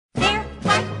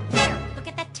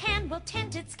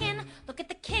tinted skin. Look at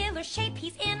the killer shape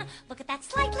he's in. Look at that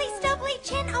slightly stubbly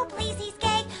chin. Oh, please, he's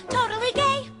gay. Totally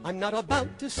gay. I'm not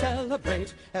about to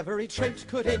celebrate. Every trait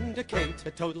could indicate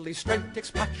a totally straight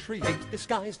expatriate. This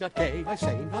guy's not gay, I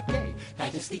say not gay.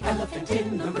 That is the elephant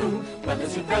in the room. Well,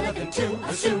 is it relevant to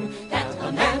assume that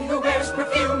a man who wears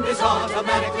perfume is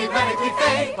automatically radically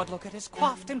fake? But look at his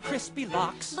coiffed and crispy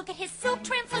locks. Look at his silk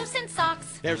translucent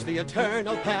socks. There's the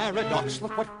eternal paradox.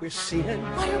 Look what we're seeing.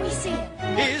 What are we seeing?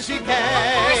 Is he Of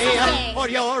course he's gay gay. or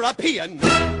European?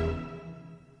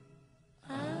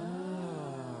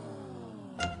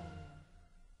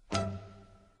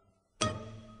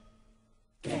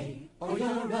 Gay or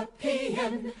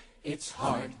European? It's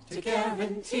hard to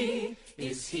guarantee.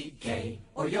 Is he gay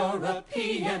or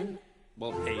European?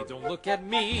 Well, hey, don't look at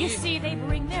me. You see, they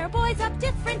bring their boys up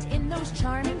different in those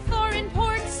charming foreign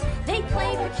ports. They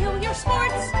play peculiar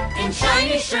sports. In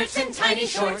shiny shirts and tiny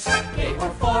shorts, gay or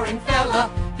foreign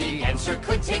fella? The answer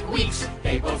could take weeks.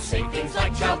 They both say things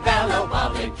like ciao bello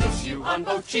while they kiss you on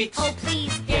both cheeks. Oh,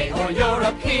 please. Gay or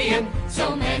European?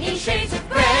 So many shades of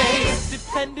gray.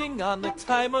 Depending on the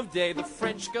time of day, the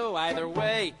French go either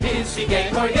way. Is he gay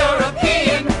or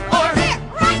European? Or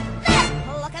Right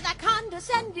there! Look at that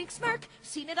condescending smirk.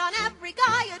 Seen it on every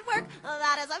guy at work.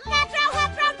 That is a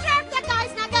hetero jerk. That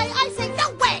guy's not gay. I say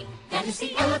no way! that is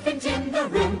the elephant in the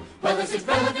room? Well, is it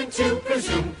relevant to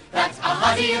presume that a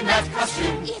hottie in that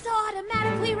costume Is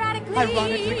automatically, radically,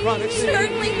 Ironically, chronically,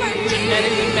 certainly,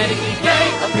 medically, medically gay,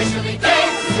 officially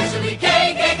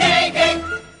gay, gay.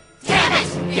 Damn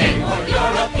it! Gay or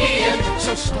European?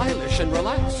 So stylish and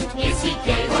relaxed. Is he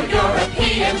gay or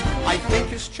European? I think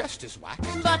his chest is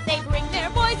waxed. But they bring their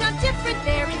boys up different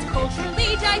there. It's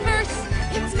culturally diverse.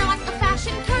 It's not a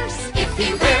fashion curse. If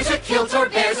he wears a kilt or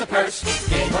bears a purse,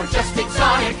 gay or just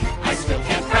exotic, I still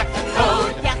can't crack the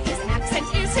code. Yeah, his accent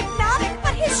is hypnotic,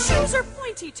 but his shoes are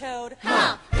pointy-toed.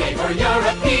 Huh? Gay or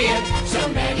European? So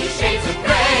many shades of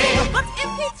gray. But if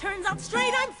he turns out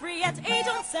straight, I'm free at 8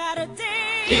 on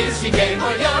Saturday. Is he gay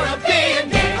or European?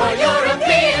 Gay or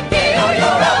European? Gay or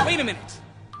European? Wait a minute.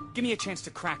 Give me a chance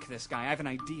to crack this guy. I have an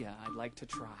idea I'd like to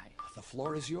try. The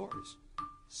floor is yours.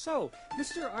 So,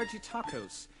 Mr.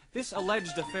 Argitakos, this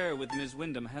alleged affair with Ms.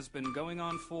 Wyndham has been going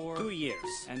on for 2 years.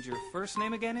 And your first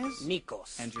name again is?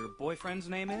 Nikos. And your boyfriend's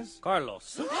name is?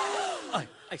 Carlos.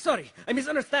 I sorry, I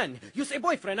misunderstand. You say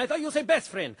boyfriend, I thought you say best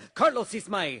friend. Carlos is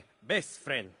my best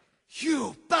friend.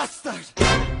 You bastard!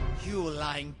 You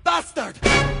lying bastard!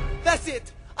 That's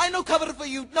it! I no cover for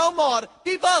you no more!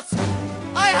 Peoples!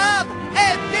 I have a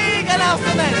big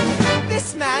announcement!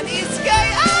 This man is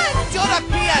gay and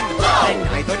European! And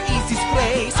neither is his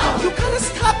grace! You gotta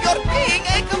stop your being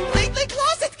a completely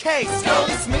closet case!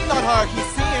 It's me, not her, he's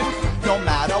seeing, no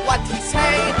matter what he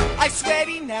say. I swear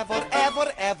he never,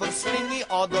 ever swing the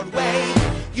other way.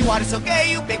 You are so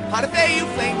gay, you big parfait, you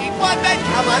flaming one-man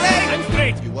cabaret. I'm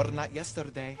straight. You were not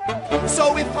yesterday.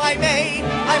 So if I may,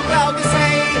 I'm proud to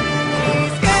say,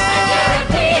 he's